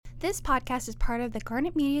This podcast is part of the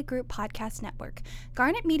Garnet Media Group podcast network.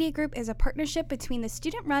 Garnet Media Group is a partnership between the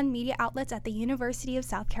student-run media outlets at the University of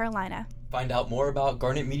South Carolina. Find out more about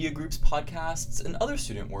Garnet Media Group's podcasts and other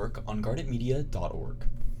student work on garnetmedia.org.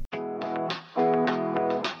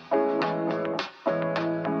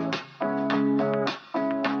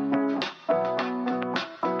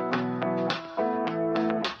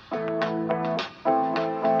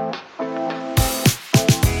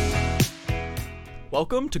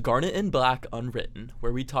 Welcome to Garnet and Black Unwritten,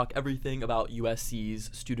 where we talk everything about USC's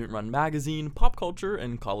student-run magazine, pop culture,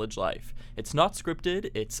 and college life. It's not scripted,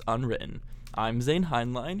 it's unwritten. I'm Zane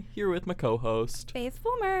Heinlein, here with my co-host, Faith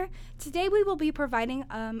Fulmer. Today we will be providing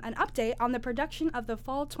an update on the production of the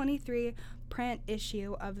Fall 23 print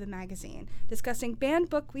issue of the magazine, discussing Banned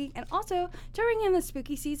Book Week, and also, during in the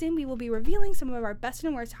spooky season, we will be revealing some of our best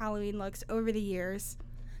and worst Halloween looks over the years.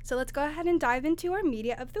 So let's go ahead and dive into our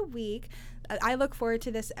media of the week. I look forward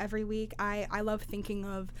to this every week. I love thinking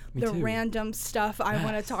of random stuff I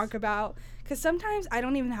want to talk about, because sometimes I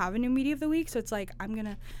don't even have a new media of the week, so it's like I'm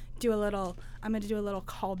gonna do a little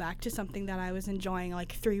callback to something that I was enjoying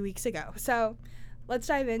like 3 weeks ago. So let's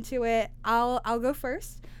dive into it. I'll go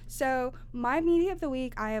first. So my media of the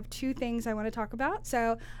week, I have two things I want to talk about.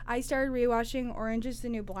 So I started rewatching Orange is the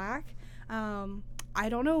New Black. I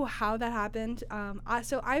don't know how that happened.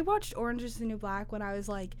 So I watched Orange is the New Black when I was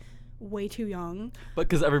like way too young. But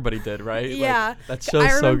because everybody did, right? Yeah. Like, that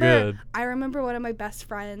show's so good. I remember one of my best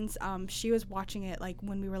friends, she was watching it like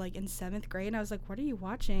when we were like in 7th grade, and I was like, what are you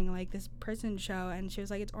watching? Like this prison show. And she was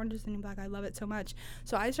like, it's Orange is the New Black. I love it so much.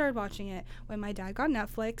 So I started watching it when my dad got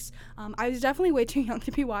Netflix. I was definitely way too young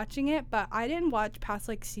to be watching it, but I didn't watch past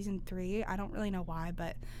like season 3. I don't really know why,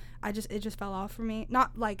 but it just fell off for me.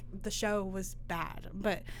 Not like the show was bad,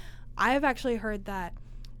 but I have actually heard that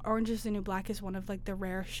Orange is the New Black is one of like the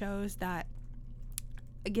rare shows that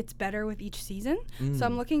it gets better with each season. So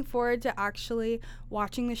I'm looking forward to actually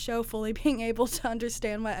watching the show, fully being able to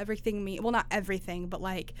understand what everything means. Well, not everything, but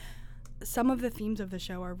like some of the themes of the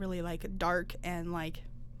show are really like dark and like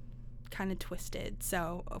kind of twisted.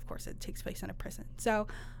 So of course it takes place in a prison. So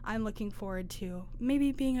I'm looking forward to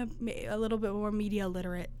maybe being a little bit more media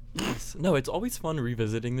literate. Yes. No, it's always fun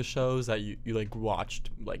revisiting the shows that you like watched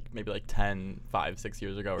like maybe like 5-6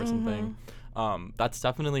 years ago or something. That's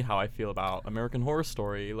definitely how I feel about American Horror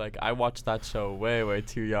Story. Like I watched that show way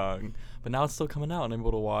too young, but now it's still coming out and I'm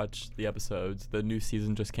able to watch the episodes. The new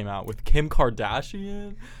season just came out with Kim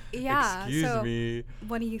Kardashian. Yeah. Excuse me.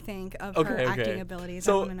 What do you think of her acting abilities?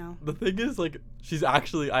 So I want to know. The thing is, like,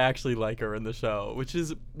 I actually like her in the show, which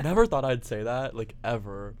is, never thought I'd say that, like,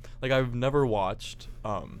 ever. Like, I've never watched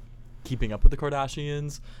Keeping Up with the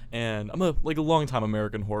Kardashians, and I'm a long-time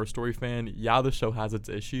American Horror Story fan. Yeah, the show has its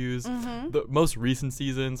issues. The most recent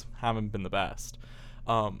seasons haven't been the best.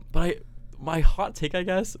 But my hot take, I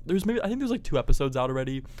guess, I think there's like 2 episodes out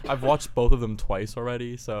already. I've watched both of them twice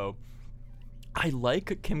already, so I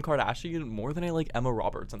like Kim Kardashian more than I like Emma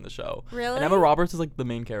Roberts in the show. Really? And Emma Roberts is like the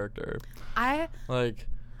main character.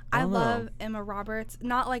 I love Emma Roberts,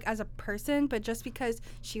 not like as a person, but just because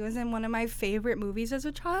she was in one of my favorite movies as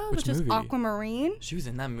a child, which is Aquamarine. She was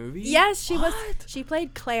in that movie? Yes, she was. She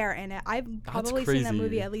played Claire in it. I've probably seen that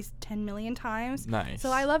movie at least 10 million times. Nice.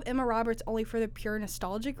 So I love Emma Roberts only for the pure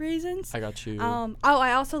nostalgic reasons. I got you.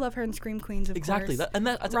 I also love her in Scream Queens, of exactly. course.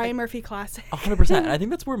 That's Ryan Murphy classic. 100%. And I think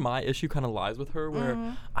that's where my issue kind of lies with her,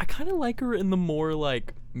 where I kind of like her in the more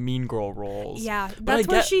like mean girl roles. Yeah, that's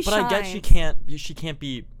where she shines. But I get she can't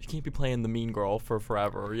be playing the mean girl for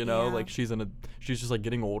forever, you know? Yeah. Like she's just like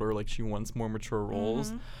getting older, like she wants more mature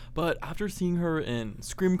roles. But after seeing her in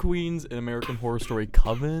Scream Queens and American Horror Story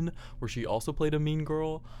Coven, where she also played a mean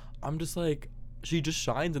girl, I'm just like, she just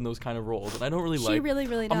shines in those kind of roles, and I don't really like. She really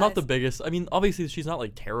does. I'm not the biggest. I mean, obviously she's not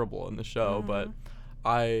like terrible in the show, but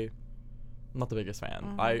I'm not the biggest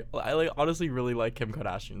fan. I like honestly really like Kim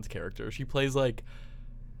Kardashian's character. She plays like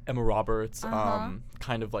Emma Roberts,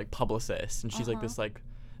 kind of like publicist, and she's like this like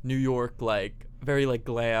New York, like very like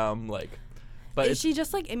glam, like. But is she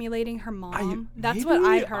just like emulating her mom? That's what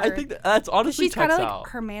I heard. I think that's honestly she's kind of like out.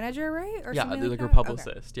 her manager, right? Or yeah, something like that? Her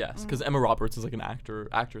publicist. Okay. Yes, because Emma Roberts is like an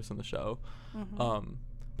actress in the show. But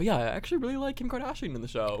yeah, I actually really like Kim Kardashian in the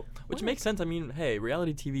show, which makes sense. I mean, hey,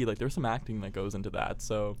 reality TV, like there's some acting that goes into that,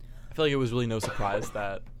 so I feel like it was really no surprise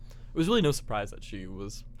that she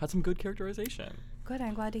had some good characterization. Good,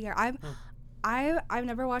 I'm glad to hear. I've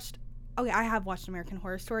never watched. Okay, I have watched American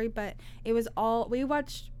Horror Story, but it was all we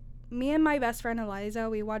watched. me and my best friend Eliza,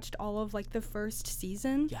 we watched all of like the first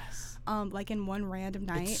season. Yes. Like in one random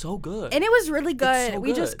night. It's so good. And it was really good. So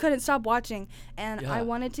we just good. couldn't stop watching. And Yeah. I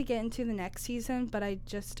wanted to get into the next season, but I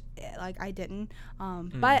just I didn't.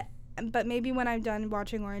 But maybe when I'm done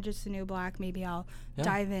watching Orange Is the New Black, maybe I'll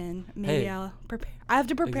dive in. Maybe I'll prepare. I have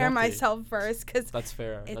to prepare myself first because that's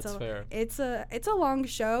fair. That's fair. It's a long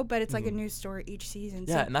show, but it's like a new story each season.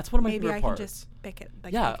 Yeah, so and that's one of my maybe favorite I parts. can just pick it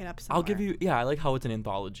up somewhere. I'll give you. Yeah, I like how it's an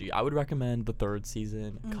anthology. I would recommend the 3rd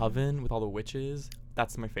season, Coven with all the witches.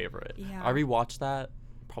 That's my favorite. Yeah. I rewatch that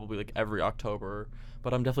probably like every October,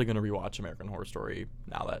 but I'm definitely gonna rewatch American Horror Story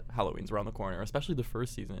now that Halloween's around the corner, especially the 1st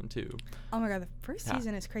season too. Oh my god, the first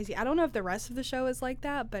season is crazy. I don't know if the rest of the show is like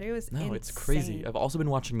that, but it was insane. It's crazy. I've also been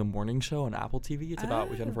watching The Morning Show on Apple TV. It's about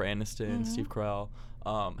with Jennifer Aniston, Steve Carell.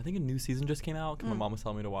 I think a new season just came out 'cause my mom was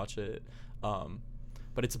telling me to watch it.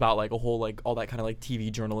 But it's about like a whole like all that kind of like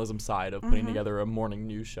TV journalism side of putting together a morning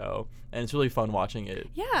news show, and it's really fun watching it.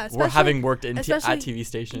 Yeah, we're having worked at TV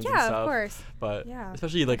stations. Yeah, and stuff, of course. But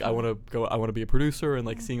especially like I want to be a producer, and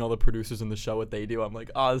like seeing all the producers in the show what they do, I'm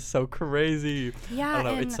like, oh, it's so crazy. Yeah, I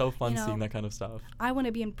don't know, it's so fun seeing that kind of stuff. I want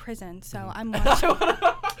to be in prison, so I'm watching.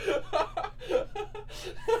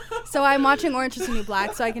 So I'm watching Orange Is the New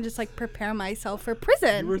Black, so I can just like prepare myself for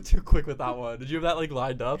prison. You were too quick with that one. Did you have that like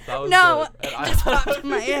lined up? That was no, good. it just popped in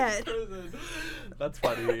my head. That's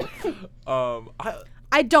funny.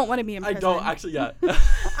 I don't want to be in prison. I don't actually. Yeah.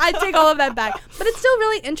 I take all of that back, but it's still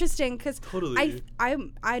really interesting because totally.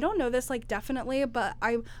 I don't know this like definitely, but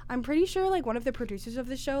I'm pretty sure like one of the producers of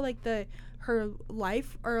the show, like her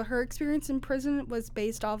life or her experience in prison was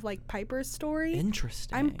based off like Piper's story.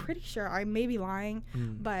 Interesting. I'm pretty sure. I may be lying,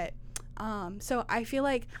 but so I feel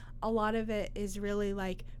like a lot of it is really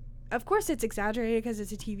like, of course it's exaggerated because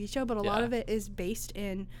it's a TV show, but a lot of it is based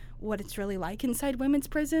in what it's really like inside women's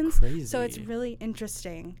prisons. Crazy. So it's really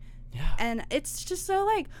interesting. Yeah. And it's just so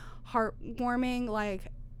like heartwarming, like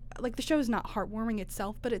the show is not heartwarming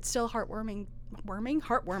itself, but it's still heartwarming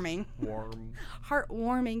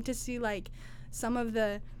to see like some of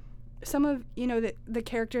you know the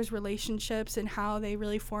characters' relationships and how they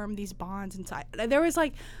really form these bonds inside. There was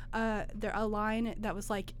like a line that was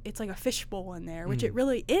like, it's like a fishbowl in there, which it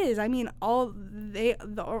really is. I mean, all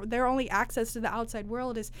their only access to the outside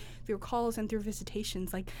world is through calls and through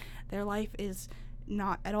visitations. Like their life is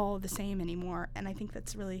not at all the same anymore, and I think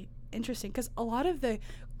that's really interesting because a lot of the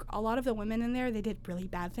women in there, they did really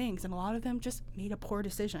bad things, and a lot of them just made a poor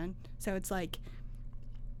decision. So it's like,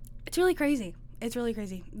 it's really crazy. It's really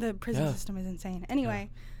crazy. The prison system is insane. Anyway.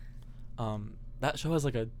 That show has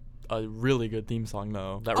like a really good theme song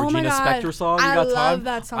though. That Oh my Regina God. Spektor song. I love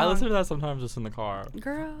that song. I listen to that sometimes just in the car.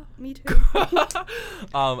 Girl, me too.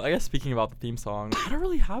 I guess speaking about the theme song, I don't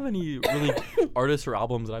really have any really artists or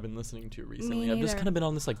albums that I've been listening to recently. Me I've just neither. kind of been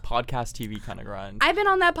on this like podcast TV kind of grind. I've been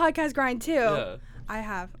on that podcast grind too. Yeah. I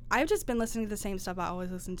have. I've just been listening to the same stuff I always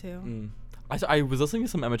listen to. I was listening to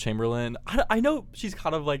some Emma Chamberlain. I know she's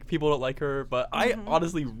kind of like, people don't like her, but I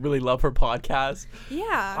honestly really love her podcast.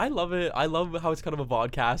 Yeah. I love it. I love how it's kind of a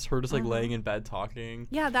vodcast, her just like laying in bed talking.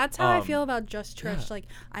 Yeah, that's how I feel about Just Trish. yeah. Like,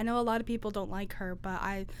 I know a lot of people don't like her, but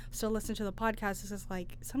I still listen to the podcast. It's just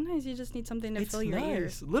like, sometimes you just need something to fill your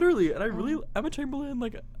ears. Literally. And I really, Emma Chamberlain,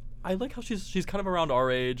 like, I like how she's kind of around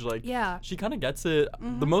our age. Like, Yeah. she kind of gets it.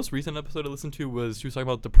 The most recent episode I listened to was she was talking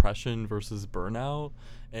about depression versus burnout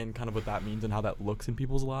and kind of what that means and how that looks in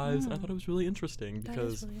people's lives. And I thought it was really interesting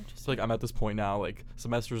because really it's like I'm at this point now, like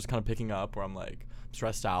semester's kind of picking up where I'm like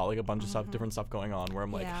stressed out, like a bunch of stuff, different stuff going on where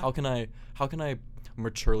I'm like, Yeah. how can I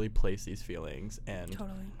maturely place these feelings and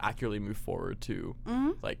Totally. accurately move forward to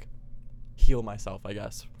like heal myself, I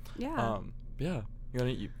guess. Yeah. Yeah.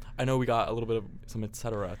 I know we got a little bit of some et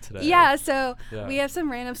cetera today. Yeah, so Yeah. we have some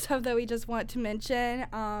random stuff that we just want to mention.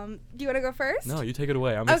 Do you want to go first? No, you take it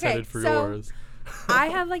away. I'm Okay, excited for so yours. I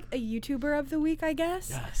have like a YouTuber of the week, I guess.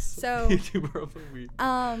 Yes. So YouTuber of the week.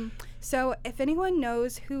 So if anyone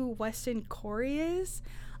knows who Weston Corey is,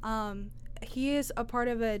 he is a part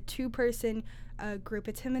of a 2-person group.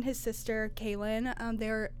 It's him and his sister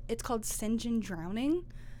Kaylin. It's called Sinjin Drowning.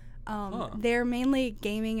 They're mainly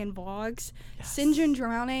gaming and vlogs. Yes. Sinjin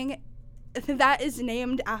Drowning, that is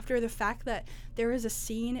named after the fact that there is a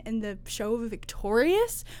scene in the show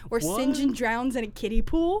Victorious where What? Sinjin drowns in a kiddie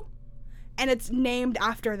pool, and it's named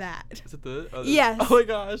after that. Is it the? Yes. Oh my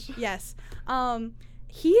gosh. Yes.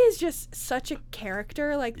 He is just such a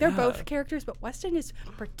character. Like, they're Yeah. both characters, but Weston is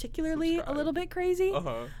particularly a little bit crazy.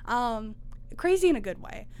 Uh-huh. Crazy in a good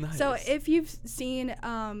way. Nice. So if you've seen,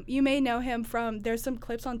 you may know him from, there's some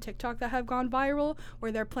clips on TikTok that have gone viral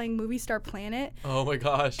where they're playing Movie Star Planet. Oh my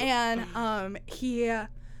gosh. And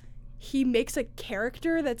he makes a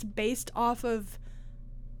character that's based off of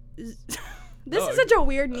this is such a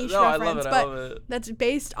weird niche reference, I love it. That's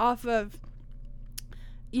based off of,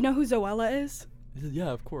 you know who Zoella is? Yeah,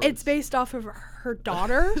 of course. It's based off of her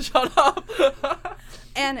daughter. Shut up.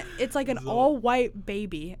 And it's like an all-white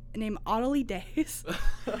baby named Ottilie Days.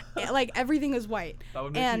 Like, everything is white. That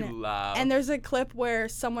would make me laugh. And there's a clip where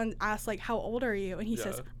someone asks, like, how old are you? And he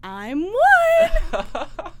says, I'm 1.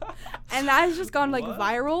 And that has just gone, like,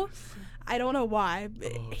 viral. I don't know why.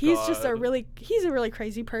 He's just he's a really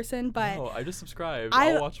crazy person, but... No, I just subscribed.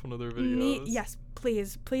 I'll watch one of their videos. Yes,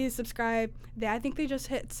 please subscribe. I think they just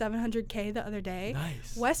hit 700K the other day.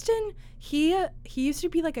 Nice. Weston, he used to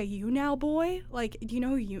be like a YouNow boy. Like, do you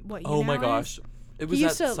know what YouNow Oh my is? gosh. It was he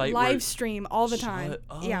used that to site live stream all the time.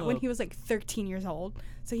 Shut Yeah, when up. he was like 13 years old.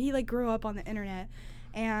 So he like grew up on the internet.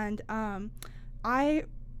 And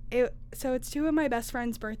so it's 2 of my best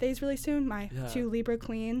friends' birthdays really soon, my 2 Libra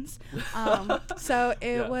queens. So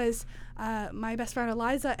it was my best friend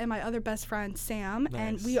Eliza and my other best friend Sam,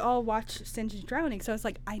 and we all watched Sinjin Drowning. So it's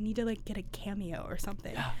like, I need to like get a cameo or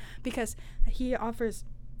something, because he offers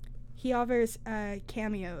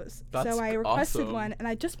cameos. That's so I requested awesome. one, and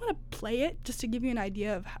I just want to play it just to give you an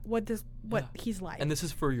idea of what he's like. And this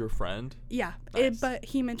is for your friend? Yeah, Nice. but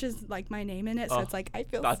he mentions like my name in it, so it's like I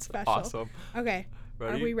feel that's special. Awesome. Okay.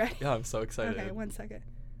 Ready? Are we ready? Yeah, I'm so excited. Okay, 1 second.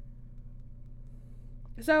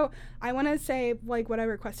 So I want to say like what I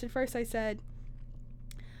requested first. I said,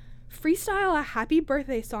 freestyle a happy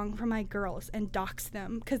birthday song for my girls and dox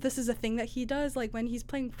them, because this is a thing that he does. Like when he's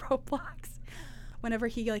playing Roblox, whenever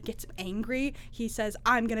he like gets angry, he says,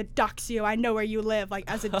 I'm gonna dox you, I know where you live, like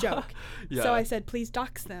as a joke. Yeah. So I said, please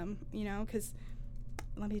dox them, because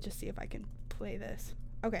let me just see if I can play this.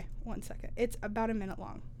 Okay, 1 second. It's about a minute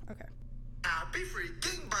long. Okay. Happy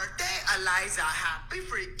freaking birthday, Eliza. Happy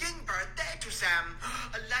freaking birthday to Sam.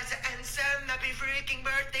 Eliza and Sam, happy freaking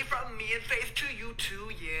birthday from me and Faith to you too.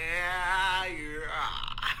 Yeah.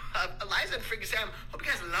 Eliza and freaking Sam, hope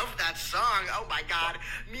you guys love that song. Oh my god.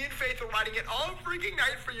 Me and Faith were writing it all freaking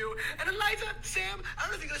night for you. And Eliza, Sam, I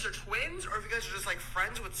don't know if you guys are twins or if you guys are just like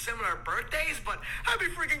friends with similar birthdays, but happy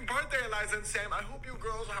freaking birthday, Eliza and Sam. I hope you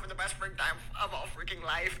girls are having the best freaking time of all freaking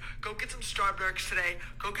life. Go get some Starbucks today.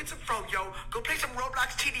 Go get some Froyo. Go play some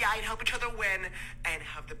Roblox TDI and help each other win, and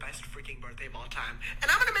have the best freaking birthday of all time. And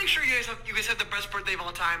I'm gonna make sure you guys have the best birthday of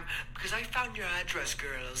all time, because I found your address,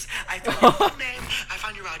 girls. I found your full name, I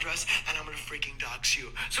found your address, and I'm gonna freaking dox you.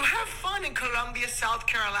 So have fun in Columbia, South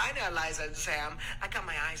Carolina, Eliza and Sam. I got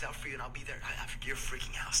my eyes out for you, and I'll be there at your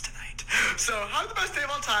freaking house tonight. So have the best day of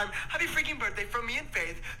all time. Happy freaking birthday from me and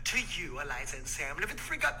Faith to you, Eliza and Sam. And if it's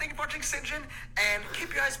freak out, thank you for watching Sinjin, and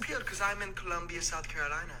keep your eyes peeled, because I'm in Columbia, South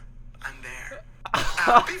Carolina. I'm there.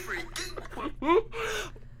 Happy freaking.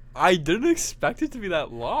 I didn't expect it to be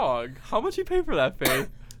that long. How much you pay for that, Faith?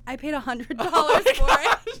 I paid $100 for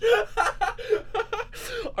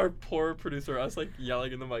it. Our poor producer, us like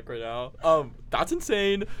yelling in the mic right now. That's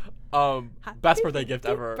insane. Best birthday gift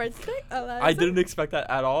ever. I didn't expect that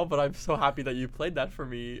at all, but I'm so happy that you played that for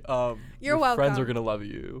me. You're your welcome. Friends are gonna love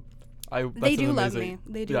you. They do love me.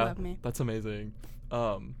 They do love me. That's amazing.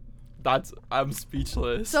 I'm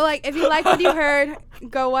speechless. So like, if you like what you heard,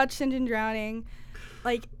 go watch Sinjin Drowning.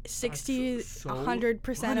 Like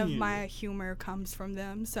 100% of my humor comes from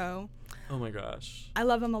them. So. Oh my gosh. I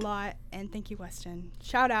love them a lot, and thank you, Weston.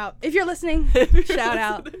 Shout out if you're listening. Shout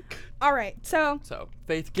out. All right, so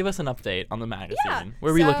Faith, give us an update on the magazine. Yeah,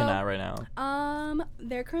 Where are we looking at right now?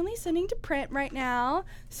 They're currently sending to print right now.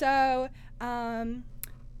 So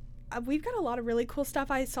we've got a lot of really cool stuff.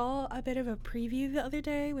 I saw a bit of a preview the other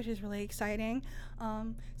day, which is really exciting.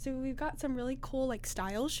 So we've got some really cool like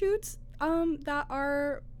style shoots that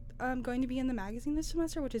are going to be in the magazine this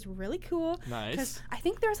semester, which is really cool. Nice. Because I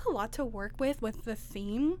think there's a lot to work with the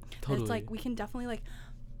theme. Totally. It's like we can definitely like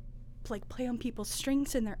play on people's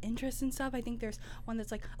strengths and their interests and stuff. I think there's one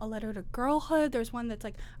that's like a letter to girlhood. There's one that's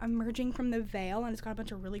like emerging from the veil, and it's got a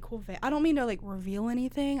bunch of really cool I don't mean to like reveal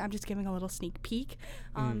anything. I'm just giving a little sneak peek.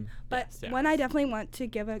 But yes. one I definitely want to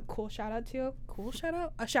give a shout out to.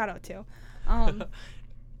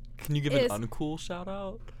 Can you give an uncool shout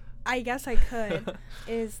out? I guess I could.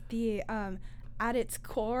 Is the At Its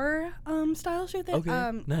Core style shoot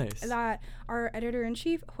that nice. that our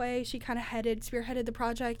editor-in-chief Hui, she kind of spearheaded the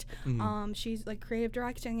project. She's like creative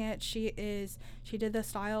directing it. She did the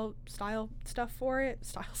style stuff for it.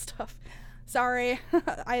 Style stuff. Sorry.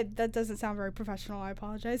 That doesn't sound very professional. I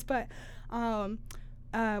apologize. But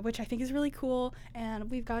which I think is really cool. And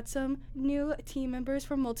we've got some new team members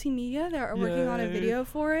from Multimedia that are working on a Yay. video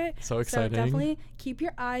for it. So exciting. So definitely keep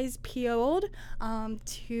your eyes peeled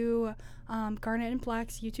to Garnet and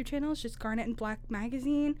Black's YouTube channel. It's just Garnet and Black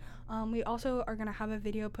Magazine. We also are going to have a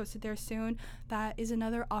video posted there soon that is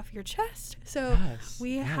another Off Your Chest. So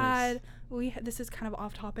this is kind of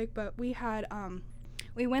off topic, but we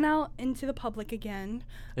went out into the public again.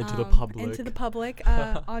 Into the public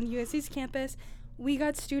On USC's campus. We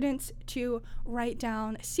got students to write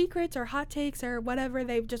down secrets or hot takes or whatever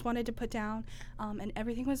they just wanted to put down, and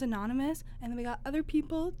everything was anonymous. And then we got other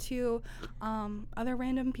people to, other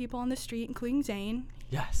random people on the street, including Zane.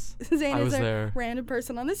 Yes. Zane I is was a there. random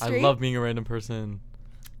person on the street. I love being a random person.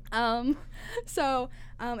 And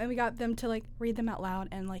we got them to like read them out loud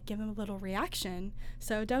and like give them a little reaction.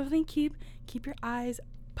 So definitely keep your eyes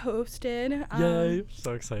posted. Yay.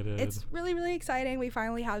 So excited. It's really, really exciting. We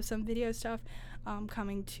finally have some video stuff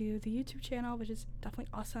coming to the YouTube channel, which is definitely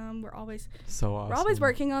awesome. We're always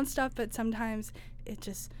working on stuff, but sometimes it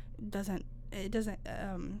just doesn't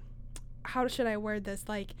how should I word this?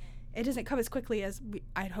 Like, it doesn't come as quickly as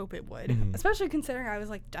I'd hope it would, especially considering I was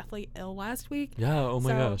like deathly ill last week. Yeah. Oh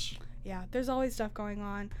my gosh. Yeah, there's always stuff going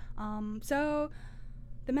on. So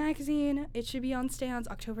the magazine, it should be on stands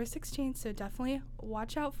October 16th, so definitely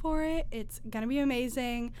watch out for it. It's gonna be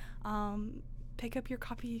amazing. Pick up your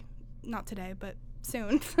copy, not today, but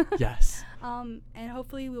soon. Yes. And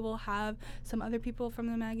hopefully we will have some other people from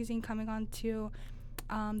the magazine coming on to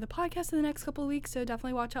the podcast in the next couple of weeks, so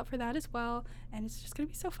definitely watch out for that as well. And it's just gonna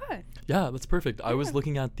be so fun. Yeah, that's perfect. I was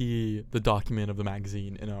looking at the document of the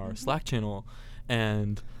magazine in our Slack channel,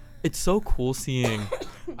 and it's so cool seeing,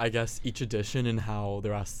 I guess, each edition and how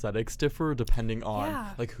their aesthetics differ depending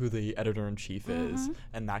on like who the editor-in-chief is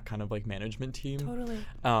and that kind of like management team. Totally.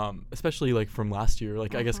 Especially like from last year,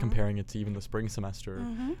 like I guess comparing it to even the spring semester.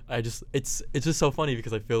 It's just so funny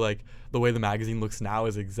because I feel like the way the magazine looks now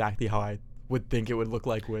is exactly how I would think it would look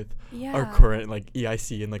like with our current like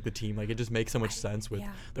EIC and like the team. Like it just makes so much sense with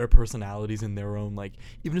their personalities and their own, like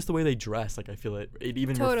even just the way they dress. Like I feel it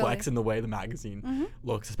even reflects in the way the magazine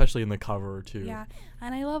looks, especially in the cover too. Yeah,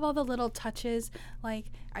 and I love all the little touches. Like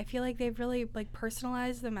I feel like they've really like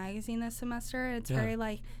personalized the magazine this semester, and it's very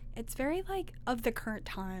like of the current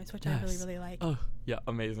times, which I really, really like. Oh, yeah,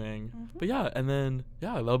 amazing. But yeah, and then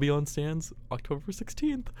that'll be on stands October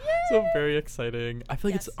 16th. So very exciting. I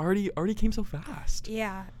feel like it's already came so fast.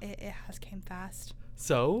 Yeah, it has came fast.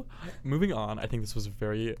 So, moving on, I think this was a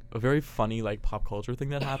very funny like pop culture thing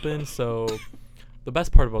that happened. So, the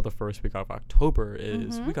best part about the first week of October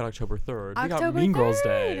is we got October 3rd. We got Mean Girls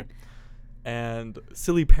Day. And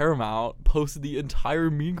silly Paramount posted the entire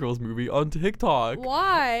Mean Girls movie on TikTok.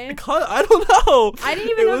 Why? Because I don't know. I didn't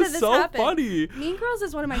even know that this happened. It was so funny. Mean Girls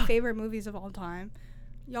is one of my favorite movies of all time.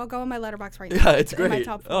 Y'all go on my Letterboxd right now. Yeah, it's great. In my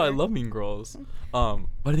top 4. Oh, I love Mean Girls. But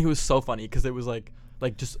I think it was so funny because it was like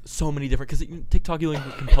just so many different. Because TikTok you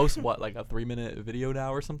can post like a 3-minute video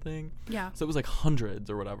now or something. Yeah. So it was like hundreds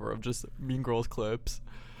or whatever of just Mean Girls clips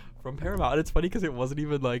from Paramount. And it's funny because it wasn't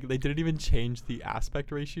even like they didn't even change the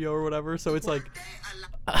aspect ratio or whatever. So it's like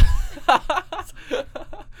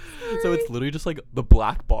so it's literally just like the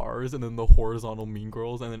black bars and then the horizontal Mean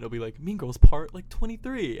Girls, and then it'll be like Mean Girls part like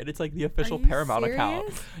 23, and it's like the official Paramount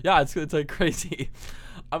account. Yeah, it's like crazy.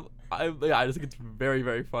 I just think it's very,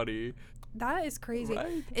 very funny. That is crazy.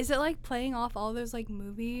 Right? Is it like playing off all those like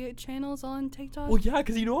movie channels on TikTok? Well, yeah,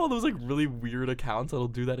 because all those like really weird accounts that'll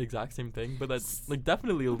do that exact same thing, but that's like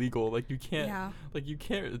definitely illegal. Like you can't, like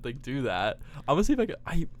do that. I'm gonna see if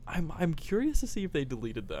I'm curious to see if they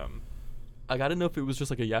deleted them. Like I don't know if it was just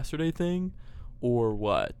like a yesterday thing, or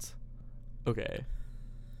what. Okay.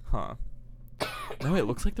 Huh. No, it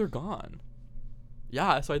looks like they're gone.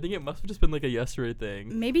 Yeah, so I think it must have just been like a yesterday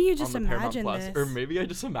thing. Maybe you just imagined this. Or maybe I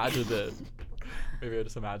just imagined it.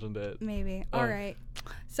 Maybe. All right.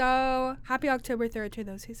 So, happy October 3rd to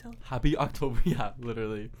those who celebrate. Happy October, yeah,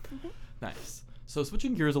 literally. Nice. So,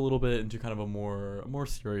 switching gears a little bit into kind of a more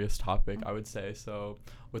serious topic, I would say. So,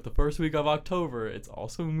 with the first week of October, it's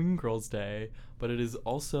also Mean Girls Day, but it is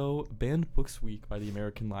also Banned Books Week by the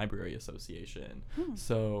American Library Association.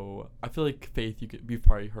 So, I feel like, Faith, you've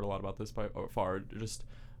probably heard a lot about this by far, just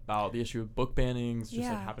about the issue of book bannings, just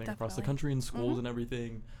like happening across the country in schools and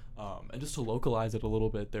everything. And just to localize it a little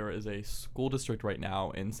bit, there is a school district right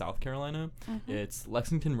now in South Carolina. It's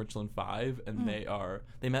Lexington Richland 5, and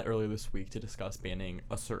they met earlier this week to discuss banning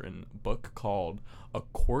a certain book called A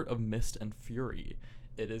Court of Mist and Fury.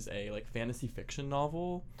 It is a like fantasy fiction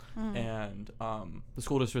novel, and the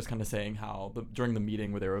school district is kind of saying how during the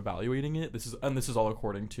meeting where they were evaluating it, this is all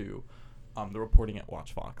according to the reporting at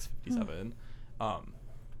Watch Fox 57.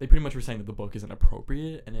 they pretty much were saying that the book isn't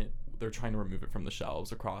appropriate, and they're trying to remove it from the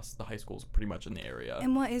shelves across the high schools pretty much in the area.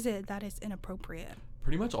 And what is it that is inappropriate?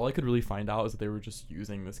 Pretty much all I could really find out is that they were just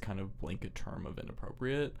using this kind of blanket term of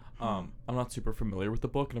inappropriate. I'm not super familiar with the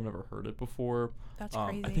book, and I've never heard it before. That's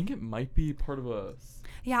crazy. I think it might be part of a...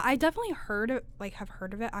 Yeah, I definitely have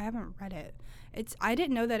heard of it. I haven't read it. I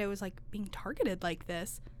didn't know that it was, like, being targeted like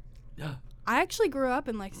this. Yeah. I actually grew up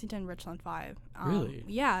in Lexington, Richland 5. Really?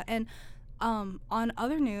 Yeah, and on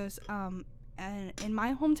other news, and in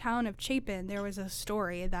my hometown of Chapin, there was a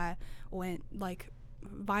story that went, like,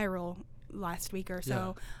 viral last week or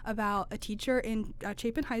so about a teacher in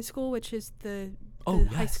Chapin High School, which is the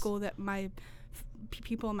high school that my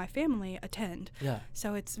people in my family attend. Yeah.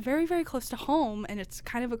 So it's very, very close to home, and it's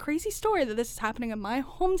kind of a crazy story that this is happening in my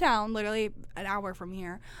hometown, literally an hour from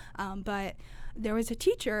here. But there was a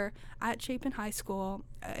teacher at Chapin High School.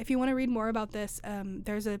 If you want to read more about this,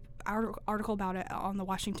 there's a article about it on the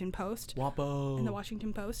Washington Post. WAPO. In the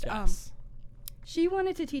Washington Post. Yes. She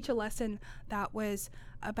wanted to teach a lesson that was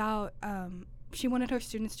about, she wanted her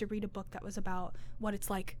students to read a book that was about what it's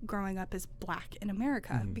like growing up as Black in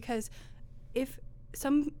America. Because if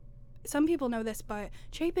some people know this, but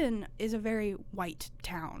Chapin is a very white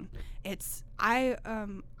town. I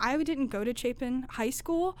didn't go to Chapin High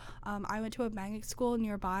School. I went to a magnet school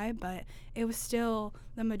nearby, but it was still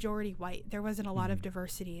the majority white. There wasn't a lot of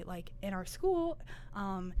diversity, like, in our school,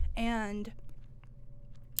 and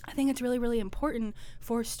I think it's really, really important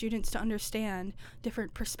for students to understand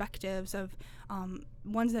different perspectives of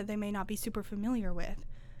ones that they may not be super familiar with.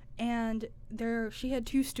 And she had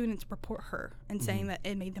 2 students report her and saying that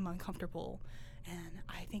it made them uncomfortable. And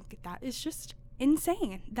I think that is just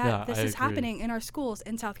insane that this is happening in our schools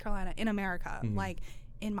in South Carolina, in America, like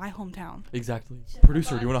in my hometown. Exactly.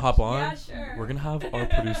 Producer, do you want to hop on? Yeah, sure. We're going to have our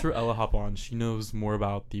producer, Ella, hop on. She knows more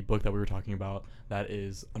about the book that we were talking about that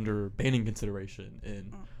is under banning consideration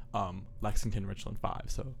in Lexington, Richland 5.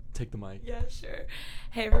 So take the mic. Yeah, sure.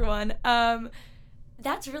 Hey, everyone.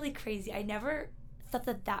 That's really crazy. I never thought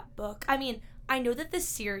that book... I mean, I know that this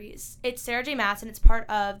series, it's Sarah J. Maas, and it's part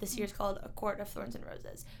of the series called A Court of Thorns and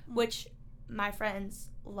Roses, which my friends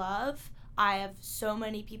love. I have so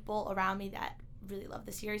many people around me that really love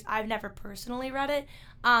the series. I've never personally read it.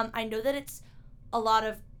 I know that it's a lot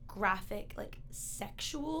of graphic, like,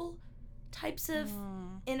 sexual types of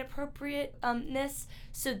inappropriateness,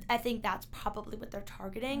 so I think that's probably what they're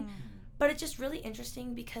targeting. But it's just really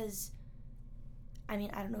interesting because, I mean,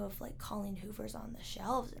 I don't know if, like, Colleen Hoover's on the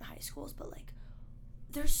shelves in high schools, but, like,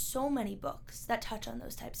 there's so many books that touch on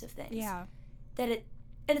those types of things. Yeah.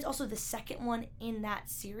 And it's also the second one in that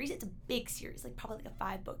series. It's a big series, like probably like a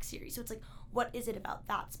 5-book series. So it's like, what is it about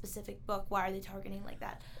that specific book? Why are they targeting like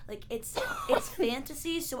that? Like, it's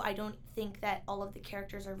fantasy, so I don't think that all of the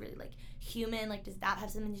characters are really, like, human. Like, does that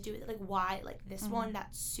have something to do with it? Like, why? Like, this one,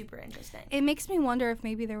 that's super interesting. It makes me wonder if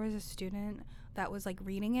maybe there was a student that was, like,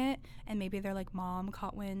 reading it, and maybe their, like, mom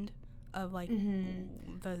caught wind of, like,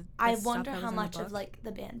 the I stuff wonder that was how in the much of, book. like,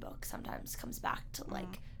 the banned book sometimes comes back to,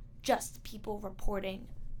 like, just people reporting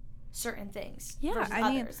certain things versus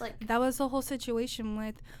others. Like, that was the whole situation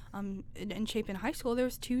with in Chapin High School. There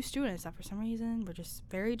was 2 students that for some reason were just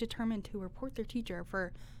very determined to report their teacher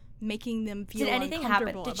for making them feel did anything happen?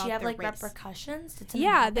 uncomfortable Did she about have, their like, race. repercussions? Did something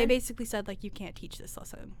Yeah, happen? they basically said, like, you can't teach this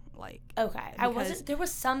lesson. Like, okay, there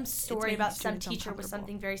was some story making about some students teacher with uncomfortable.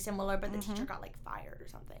 something very similar, but the teacher got, like, fired or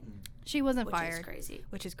something. she wasn't Which fired, is crazy.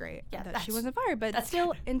 which is great. Yeah, that she that's- wasn't fired, but that's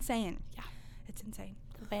still good. insane. Yeah. It's insane.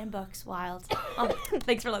 The banned book's wild.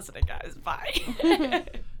 Thanks for listening, guys. Bye.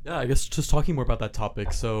 Yeah, I guess just talking more about that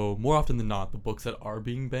topic. So more often than not, the books that are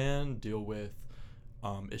being banned deal with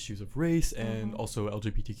issues of race and also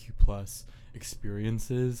LGBTQ plus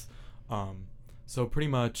experiences. So pretty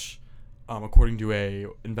much, according to a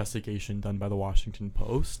investigation done by the Washington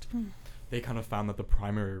Post, they kind of found that the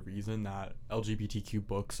primary reason that LGBTQ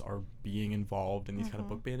books are being involved in these kind of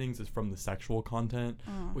book bannings is from the sexual content,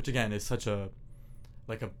 which again is such a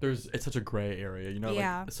it's such a gray area, you know,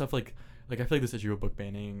 Yeah. like stuff like I feel like this issue of book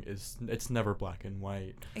banning it's never black and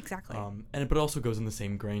white. Exactly. But it also goes in the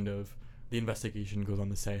same grain of the investigation goes on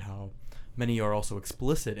to say how many are also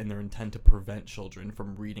explicit in their intent to prevent children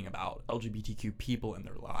from reading about LGBTQ people in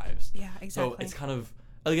their lives. Yeah, exactly. So it's kind of,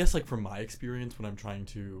 I guess, like from my experience when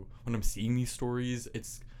I'm seeing these stories,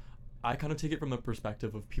 I kind of take it from the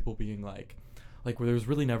perspective of people being like where there's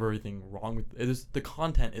really never anything wrong with it. The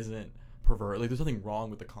content isn't pervert. Like, there's nothing wrong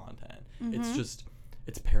with the content. It's just,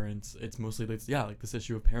 it's parents. It's mostly like this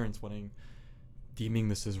issue of parents deeming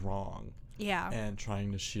this as wrong. Yeah. And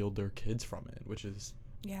trying to shield their kids from it, which is,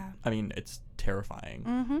 Yeah. I mean, it's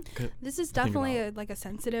terrifying. This is definitely a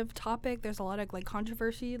sensitive topic. There's a lot of like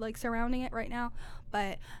controversy like surrounding it right now,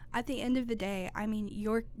 but at the end of the day, I mean,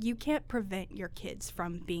 you can't prevent your kids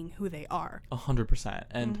from being who they are. 100%.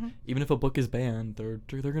 And even if a book is banned,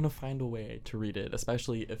 they're gonna find a way to read it,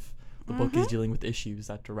 especially if the book is dealing with issues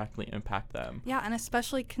that directly impact them. Yeah, and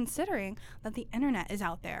especially considering that the internet is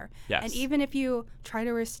out there. Yes. And even if you try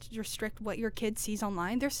to restrict what your kid sees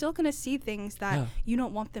online, they're still going to see things that you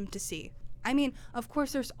don't want them to see. I mean, of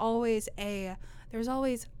course, I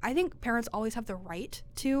think parents always have the right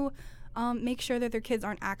to make sure that their kids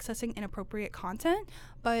aren't accessing inappropriate content,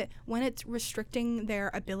 but when it's restricting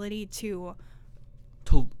their ability to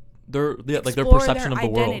their perception their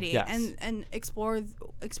of the identity world, yes. and explore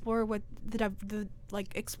what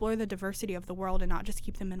explore the diversity of the world and not just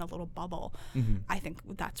keep them in a little bubble. I think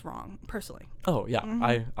that's wrong, personally. Oh yeah,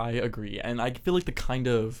 I agree, and I feel like the kind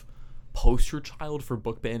of poster child for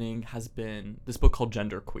book banning has been this book called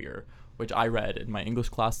Genderqueer, which I read in my English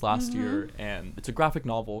class last year, and it's a graphic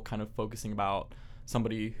novel kind of focusing about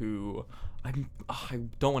somebody who I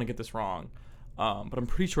don't want to get this wrong. But I'm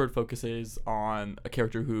pretty sure it focuses on a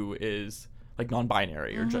character who is like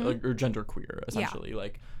non-binary or genderqueer, essentially,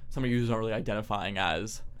 like somebody who's not really identifying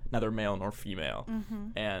as neither male nor female.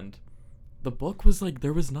 And the book was like,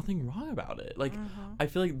 there was nothing wrong about it. Like, I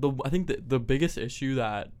feel like I think the biggest issue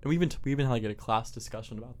that, and we even had like a class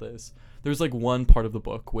discussion about this. There's like one part of the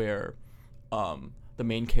book where the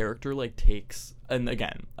main character like takes, and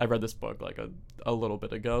again, I read this book like a little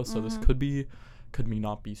bit ago, so this could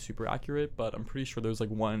not be super accurate, but I'm pretty sure there's like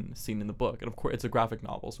one scene in the book, and of course it's a graphic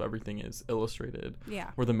novel, so everything is illustrated,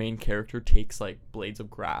 where the main character takes like blades of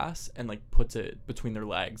grass and like puts it between their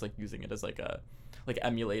legs, like using it as like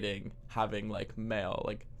emulating having like male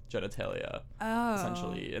like genitalia,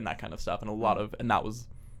 essentially, and that kind of stuff, and and that was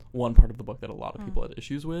one part of the book that a lot of people had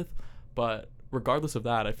issues with. But regardless of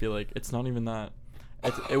that, I feel like it's not even that.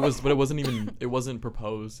 It wasn't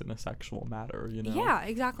proposed in a sexual matter, you know? Yeah,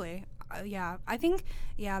 exactly. I think,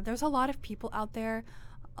 there's a lot of people out there,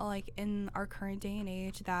 like, in our current day and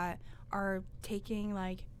age that are taking,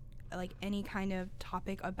 like any kind of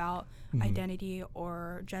topic about identity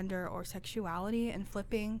or gender or sexuality and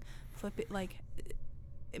flip it, like,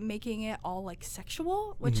 making it all, like,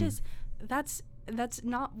 sexual, which is, that's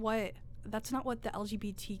not what the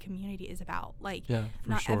LGBT community is about. Like,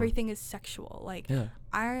 not everything is sexual. Like,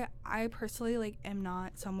 I personally, like, am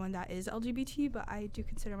not someone that is LGBT, but I do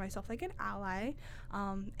consider myself like an ally.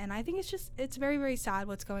 And I think it's very, very sad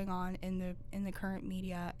what's going on in the current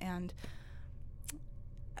media, and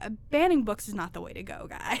banning books is not the way to go,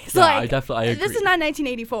 guys. Yeah, like, I agree. This is not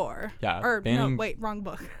 1984. Yeah. Or no, wait, wrong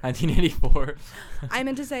book. 1984. I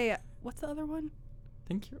meant to say, what's the other one?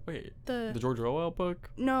 The George Orwell book?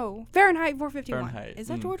 No, Fahrenheit 451. Fahrenheit. Is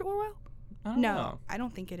that George Orwell? I don't know. I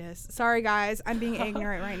don't think it is. Sorry, guys. I'm being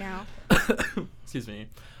ignorant right now. Excuse me.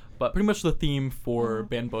 But pretty much the theme for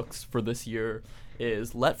banned books for this year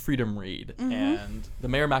is Let Freedom Read. And the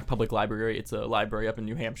Merrimack Public Library, it's a library up in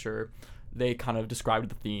New Hampshire, they kind of described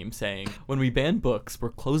the theme saying, when we ban books,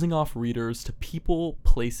 we're closing off readers to people,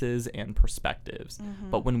 places, and perspectives.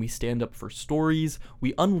 But when we stand up for stories,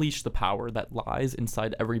 we unleash the power that lies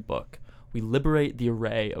inside every book. We liberate the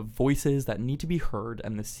array of voices that need to be heard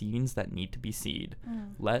and the scenes that need to be seen.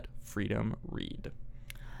 Let freedom read.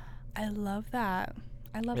 I love that.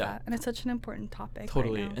 That. And it's such an important topic.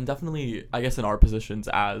 Totally. Right now. And definitely, I guess in our positions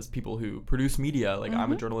as people who produce media, like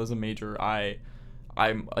I'm a journalism major,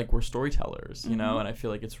 I'm like, we're storytellers, you know, and I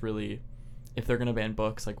feel like it's really, if they're going to ban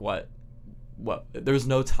books, like what, there's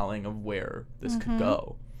no telling of where this could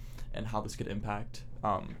go and how this could impact,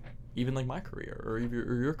 even like my career or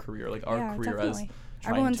your career, like our career definitely.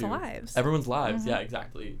 as everyone's lives. Yeah,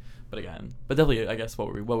 exactly. But definitely, I guess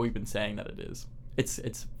what we've been saying that it is,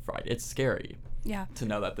 it's fright. It's scary. Yeah. To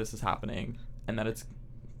know that this is happening and that it's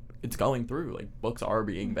going through, like books are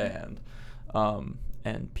being banned.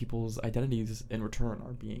 And people's identities in return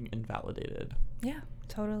are being invalidated. Yeah,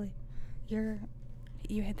 totally. You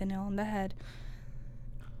hit the nail on the head.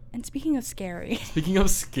 And speaking of scary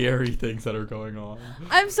things that are going on.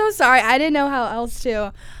 I'm so sorry. I didn't know how else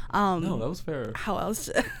to. No, that was fair. How else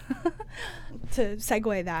to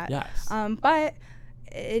segue that? Yes. But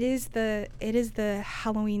it is the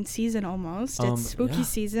Halloween season almost. It's spooky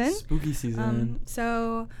season. Spooky season.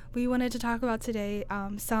 So we wanted to talk about today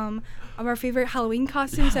some of our favorite Halloween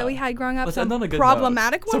costumes that we had growing up. Some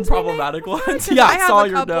problematic ones. Some problematic ones. Yeah, I saw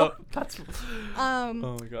your note. That's.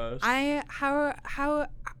 Oh my gosh.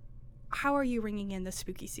 How are you ringing in the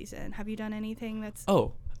spooky season? Have you done anything that's?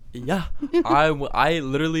 Oh, Yeah, I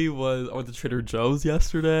literally I went to Trader Joe's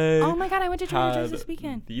yesterday. Oh my god, I went to Trader Joe's Had this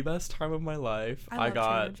weekend. the best time of my life. I love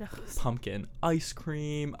got Trader Joe's. pumpkin ice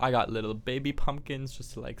cream. I got little baby pumpkins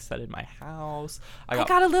just to like set in my house. I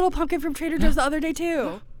got a little pumpkin from Trader Joe's the other day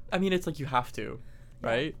too. I mean, it's like you have to,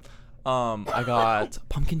 right? I got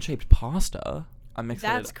pumpkin shaped pasta. I'm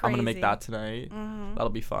excited. That's I'm gonna make crazy. that tonight. Mhm. That'll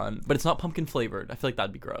be fun. But it's not pumpkin flavored. I feel like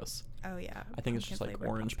that'd be gross. Oh yeah. I think it's just like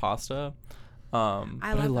pumpkin-flavored orange pumpkin. pasta. But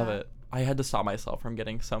I love that. it. I had to stop myself from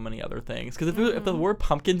getting so many other things because if the word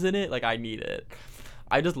pumpkin's in it, like I need it.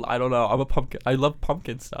 I don't know. I'm a pumpkin. I love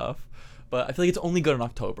pumpkin stuff, but I feel like it's only good in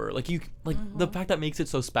October. Like the fact that makes it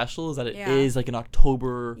so special is that it is like an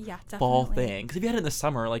October fall definitely. thing. Because if you had it in the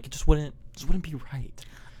summer, like it just wouldn't be right.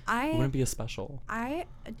 It wouldn't be as special. I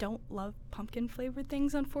don't love pumpkin flavored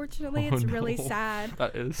things, unfortunately. Oh, It's really no. sad.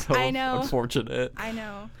 That is so I know. unfortunate. I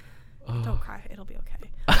know. Ugh. Don't cry. It'll be okay.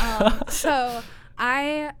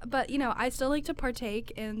 But I still like to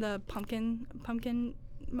partake in the pumpkin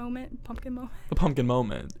moment. The pumpkin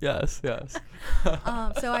moment. Yes.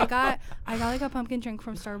 So I got like a pumpkin drink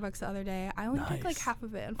from Starbucks the other day. I only drank like Nice. half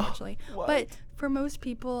of it, unfortunately. What? But for most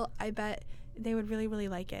people, I bet they would really, really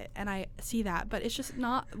like it, and I see that. But it's just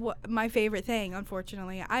not my favorite thing,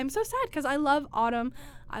 unfortunately. I'm so sad because I love autumn,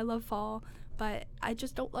 I love fall, but I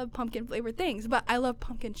just don't love pumpkin flavored things. But I love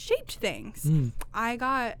pumpkin shaped things. I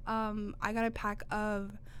got a pack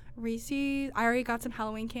of Reese's. I already got some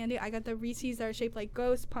Halloween candy. I got the Reese's that are shaped like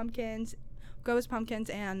ghost pumpkins,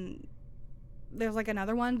 and there's like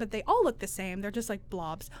another one, but they all look the same. They're just like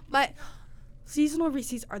blobs. But seasonal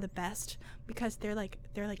Reese's are the best because they're like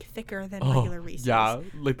thicker than regular Reese's. Yeah,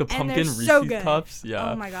 like the And pumpkin they're Reese's so good. cups.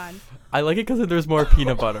 Yeah. Oh my god. I like it because there's more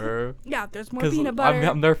peanut butter. Yeah, there's more 'Cause peanut butter.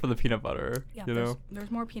 I'm there for the peanut butter. Yeah, you know.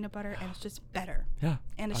 there's more peanut butter, and it's just better. Yeah.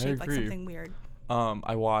 And it's I shaped like agree. something weird.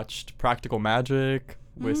 I watched Practical Magic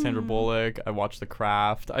with Sandra Bullock. I watched The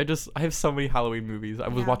Craft. I have so many Halloween movies. I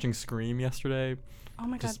was Yeah. watching Scream yesterday. Oh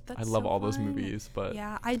my Just god, I that's love so all those fun. movies, but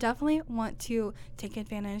Yeah, I definitely want to take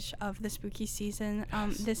advantage of the spooky season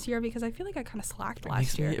this year because I feel like I kind of slacked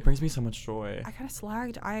last year. it brings me so much joy. I kind of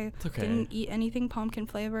slacked. I okay. didn't eat anything pumpkin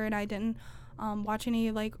flavored. I didn't watch any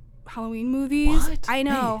like Halloween movies. What? I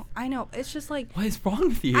know. It's just like What is wrong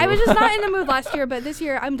with you? I was just not in the mood last year, but this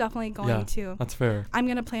year I'm definitely going to. That's fair. I'm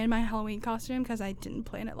gonna plan my Halloween costume because I didn't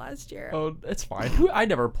plan it last year. Oh, it's fine. I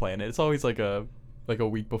never plan it. It's always like a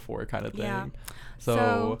week before kind of thing. Yeah.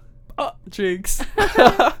 So jinx.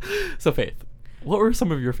 So Faith, what were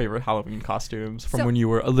some of your favorite Halloween costumes from So- when you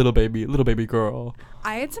were a little baby girl?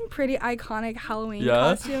 I had some pretty iconic Halloween Yeah?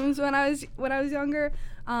 costumes when I was younger.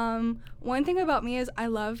 One thing about me is I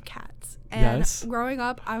love cats. And Yes. growing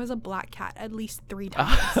up, I was a black cat at least 3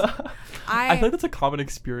 times. I feel like that's a common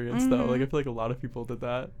experience though. Mhm. Like I feel like a lot of people did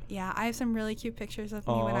that. Yeah, I have some really cute pictures of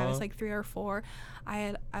me when I was Aw. like 3 or 4.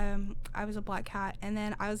 I was a black cat, and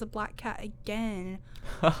then I was a black cat again,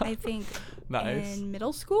 I think, Nice. in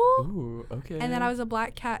middle school. Ooh, okay. And then I was a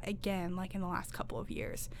black cat again, like in the last couple of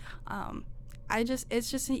years. It's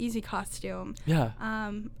just an easy costume. Yeah.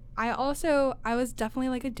 I was definitely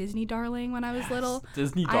like a Disney darling when I was little.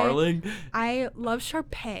 Disney darling. I love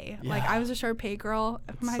Sharpay. Like I was a Sharpay girl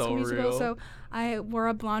from High School so Musical, real. so I wore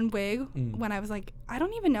a blonde wig Mm. when I was like, I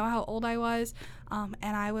don't even know how old I was, and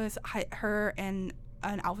I was her in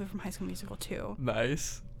an outfit from High School Musical too.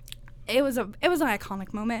 Nice. It was an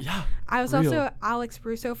iconic moment. Yeah. I was real. also Alex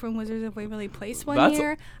Russo from Wizards of Waverly Place one That's-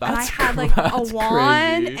 year, and I that's had like a that's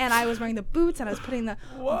wand, crazy. and I was wearing the boots, and I was putting my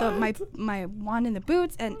What? my wand in the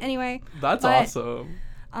boots, and anyway. That's but, awesome.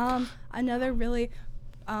 Another really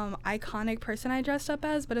iconic person I dressed up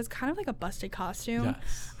as, but it's kind of like a busted costume.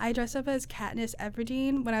 Yes. I dressed up as Katniss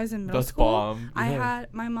Everdeen when I was in middle That's school. bomb. Yeah.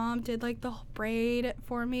 My mom did like the braid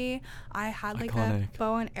for me. I had like Iconic. a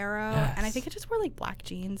bow and arrow, and I Yes. think I just wore like black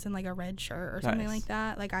jeans and like a red shirt or something Nice. like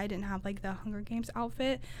that. Like I didn't have like the Hunger Games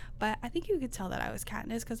outfit, but I think you could tell that I was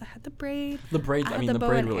Katniss because I had the braid. The braid. I I had mean, the the bow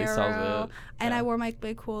braid and really arrow, sells it. and Yeah. I wore my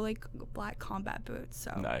big cool like black combat boots.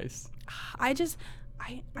 So Nice.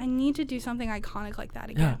 I need to do something iconic like that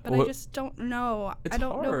again, Yeah, but well, I just don't know. it's I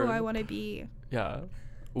don't know who hard. I want to be. Yeah.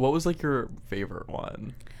 What was like your favorite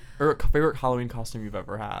one, or favorite Halloween costume you've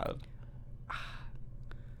ever had?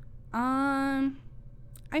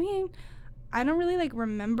 I mean, I don't really like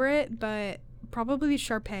remember it, but probably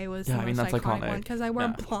Sharpay was Yeah, the I mean, most that's iconic iconic. one because I wore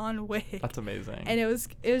Yeah. a blonde wig, That's amazing. and it was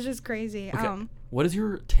just crazy. Okay. What is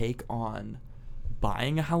your take on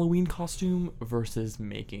buying a Halloween costume versus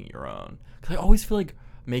making your own? Because I always feel like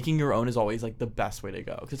making your own is always like the best way to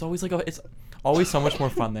go. Because it's always like it's always so much more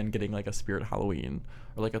fun than getting like a Spirit Halloween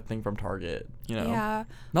or like a thing from Target, you know. Yeah.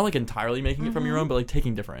 Not like entirely making it from your Mhm. own, but like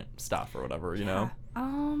taking different stuff or whatever, you know.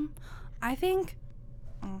 I think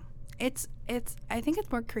I think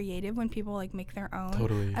it's more creative when people like make their own.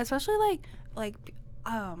 Totally. Especially like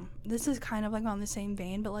this is kind of like on the same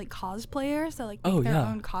vein, but like cosplayers that like make Oh, their yeah,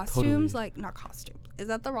 own costumes, totally. like not costumes. Is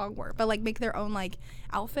that the wrong word? But like make their own like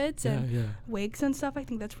outfits Yeah, and yeah. wigs and stuff. I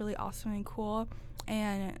think that's really awesome and cool.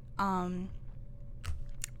 And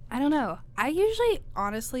I don't know. I usually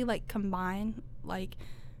honestly like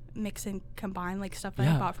mix and combine like stuff that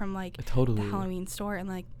I Yeah, bought from like Totally. the Halloween store and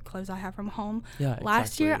like clothes I have from home. Yeah.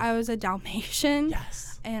 Last year exactly. I was a Dalmatian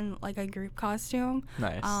Yes. in like a group costume.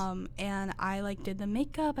 Nice. And I like did the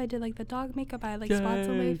makeup. I did like the dog makeup. I had like spots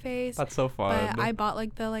on my Yay. face. That's so fun. But I bought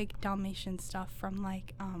like the like Dalmatian stuff from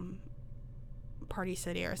like Party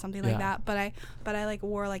City or something like Yeah. that. But I like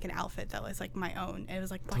wore like an outfit that was like my own. It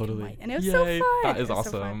was like black Totally. and white, and it was so Yay. fun. That is It was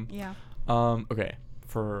so fun. awesome. Yeah. Okay.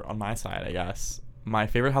 For on my side, I guess my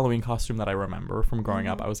favorite Halloween costume that I remember from growing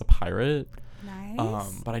up, Mhm. I was a pirate.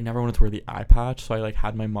 Nice. But I never wanted to wear the eye patch, so I like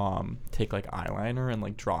had my mom take like eyeliner and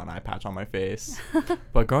like draw an eye patch on my face.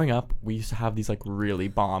 But growing up, we used to have these like really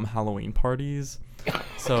bomb Halloween parties.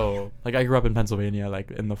 So like I grew up in Pennsylvania,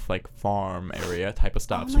 like in the like farm area type of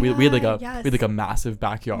stuff. Oh So my we had like God, we had yes. like a massive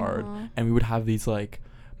backyard, Mhm. and we would have these like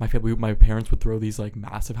my parents would throw these like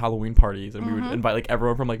massive Halloween parties, and we would Mhm. invite like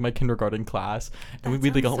everyone from like my kindergarten class, and That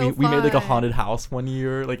we'd like sounds so we made like a fun. haunted house one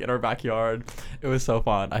year like in our backyard. It was so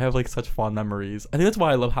fun. I have like such fond memories. I think that's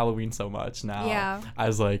why I love Halloween so much now. Yeah.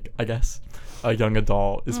 As like I guess a young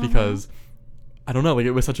adult is Mhm. because I don't know, like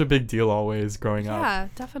it was such a big deal always growing up. Yeah,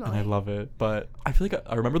 definitely. And I love it. But I feel like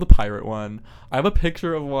I remember the pirate one. I have a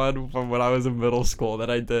picture of one from when I was in middle school that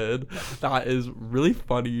I did. That is really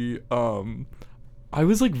funny. I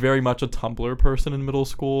was like very much a Tumblr person in middle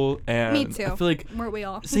school, and Me too. I feel like Weren't we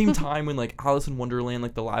all? same time when like Alice in Wonderland,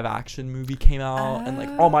 like the live action movie came out, and like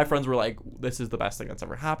all my friends were like, "This is the best thing that's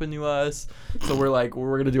ever happened to us." So we're like,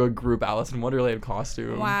 we're gonna do a group Alice in Wonderland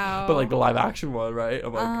costume. Wow. But like the live action one, right?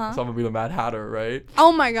 I'm like, Uh-huh. so I'm gonna be the Mad Hatter, right?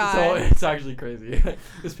 Oh my god. So it's actually crazy.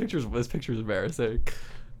 this picture's embarrassing.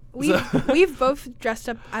 We've both dressed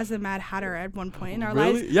up as the Mad Hatter at one point in our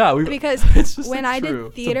Really? lives. Yeah, Because it's just, when like, I true.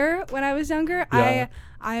 did theater when I was younger, Yeah.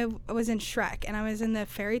 I was in Shrek and I was in the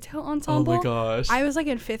fairy tale Oh ensemble. my gosh. I was like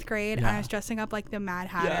in 5th grade and I Yeah. was dressing up like the Mad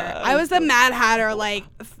Hatter. Yes, I was the that's Mad so Hatter, cool. like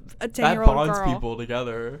a that 10-year-old bonds girl. people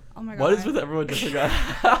together. Oh my What is God. with everyone dressing up?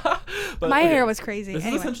 But, My okay, hair was crazy. This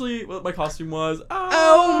Anyway. is essentially what my costume was.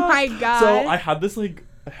 Oh my god. So I had this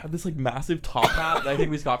massive top hat that I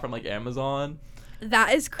think we got from like Amazon.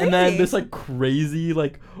 That is crazy. And then this like crazy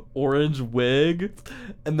like orange wig,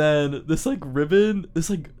 and then this like ribbon, this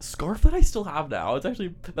like scarf that I still have now. It's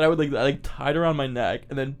actually that I like tied around my neck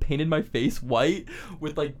and then painted my face white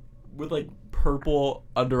with purple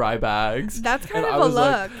under eye bags. That's kind And of I a was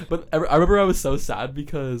like- look. but I remember I was so sad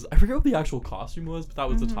because I forget what the actual costume was, but that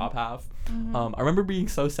was the Mhm. top half. Mhm. I remember being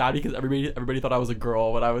so sad because everybody thought I was a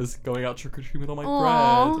girl when I was going out trick or treating with all my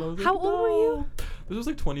Aw. friends. And I was like, How old were you? "No." This was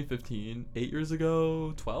like 2015, 8 years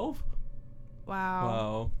ago, 12. Wow.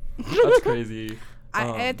 Wow, that's crazy.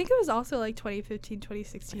 I think it was also like 2015,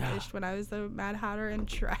 2016-ish Yeah. when I was the Mad Hatter and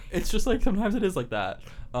Shrek. It's just like sometimes it is like that.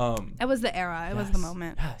 It was the era. It was the Yes,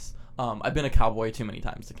 moment. Yes. I've been a cowboy too many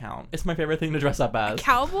times to count. It's my favorite thing to dress up as.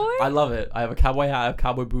 Cowboy? I love it. I have a cowboy hat, I have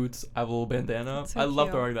cowboy boots, I have a little bandana. That's so I love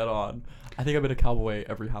cute. throwing that on. I think I've been a cowboy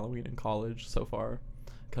every Halloween in college so far.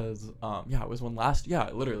 Because, it was one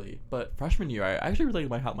literally. But freshman year, I actually really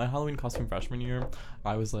like my Halloween costume freshman year.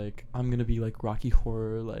 I was like, I'm going to be like Rocky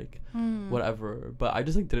Horror, like whatever. But I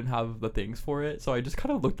just like didn't have the things for it. So I just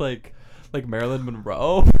kind of looked like Marilyn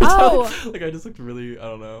Monroe. Oh. Like I just looked really, I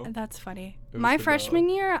don't know. That's funny. It was My good freshman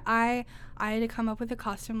though. year, I had to come up with a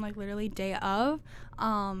costume like literally day of.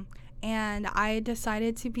 And I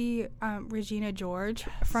decided to be Regina George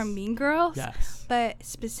from Mean Girls. Yes. But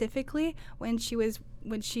specifically when she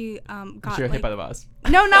got She got like, hit by the bus.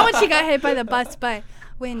 No, not when she got hit by the bus, but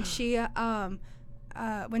when she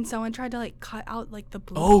when someone tried to like cut out like the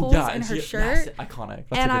blue holes in and her she- shirt. yes, iconic.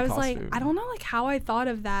 That's And a good I was costume. like, I don't know like how I thought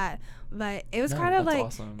of that, but it was No, kind of that's like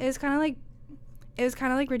awesome. it was kind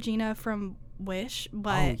of like Regina from Wish,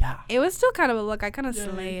 but Oh, yeah. it was still kind of a look. I kind of Yay.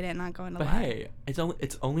 slayed it, not going to But lie. hey, it's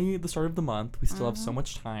only the start of the month. We still have so Mhm.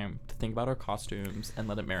 much time to think about our costumes and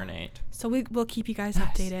let it marinate. So we'll keep you guys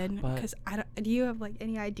Yes, updated but- because do you have like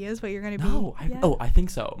any ideas what you're gonna No, be? yet? I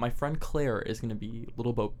think so. My friend Claire is gonna be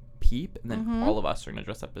Little Bo Peep, and then Mhm. all of us are gonna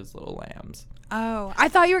dress up as little lambs. Oh, I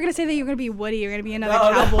thought you were gonna say that you're gonna be Woody. You're gonna be another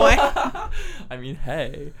No, no. cowboy. I mean,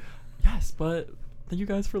 hey, yes, but thank you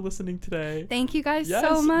guys for listening today. Thank you guys Yes,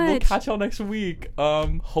 so much. we'll catch y'all next week.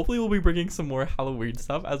 Hopefully we'll be bringing some more Halloween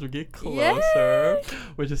stuff as we get closer,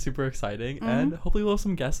 which is super exciting. And hopefully we'll have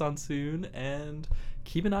some guests on soon. And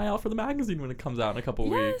keep an eye out for the magazine when it comes out in a couple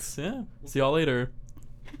weeks. Yeah. See y'all later.